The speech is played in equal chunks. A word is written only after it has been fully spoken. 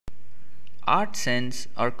art sense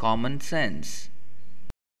or common sense.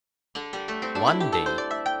 One day,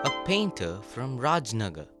 a painter from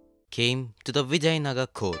Rajnagar came to the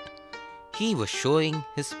Vijayanagar court. He was showing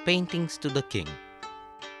his paintings to the king.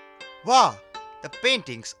 Wow, the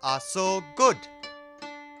paintings are so good.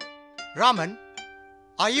 Raman,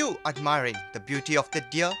 are you admiring the beauty of the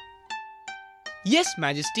deer? Yes,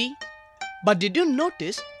 Majesty. But did you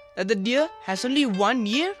notice that the deer has only 1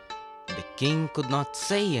 ear? The king could not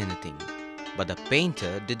say anything, but the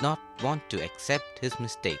painter did not want to accept his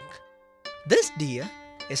mistake. This deer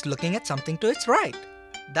is looking at something to its right.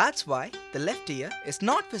 That's why the left ear is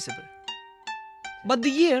not visible. But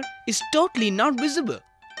the ear is totally not visible.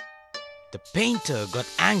 The painter got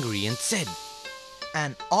angry and said,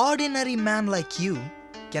 An ordinary man like you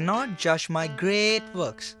cannot judge my great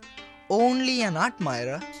works. Only an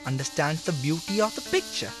admirer understands the beauty of the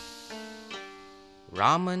picture.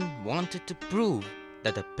 Raman wanted to prove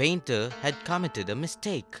that the painter had committed a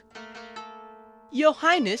mistake. Your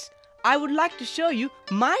Highness, I would like to show you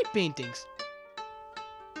my paintings.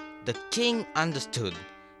 The king understood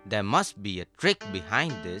there must be a trick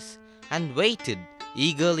behind this and waited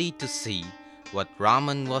eagerly to see what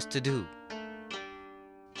Raman was to do.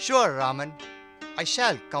 Sure, Raman. I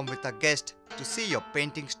shall come with a guest to see your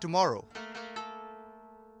paintings tomorrow.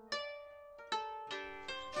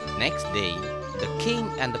 Next day, the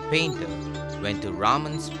king and the painter went to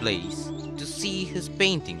Raman's place to see his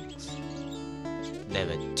paintings. There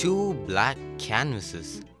were two black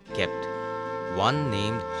canvases kept, one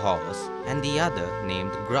named horse and the other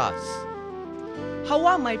named grass. How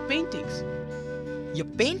are my paintings? Your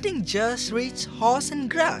painting just reads horse and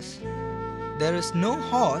grass. There is no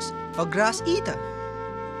horse or grass either.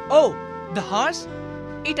 Oh, the horse?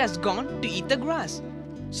 It has gone to eat the grass,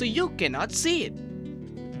 so you cannot see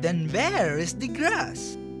it. Then where is the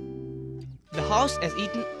grass? The horse has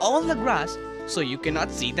eaten all the grass, so you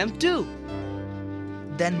cannot see them too.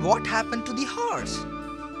 Then what happened to the horse?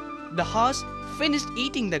 The horse finished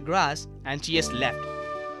eating the grass and she has left.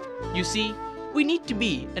 You see, we need to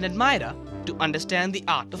be an admirer to understand the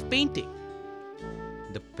art of painting.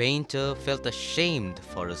 The painter felt ashamed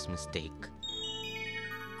for his mistake.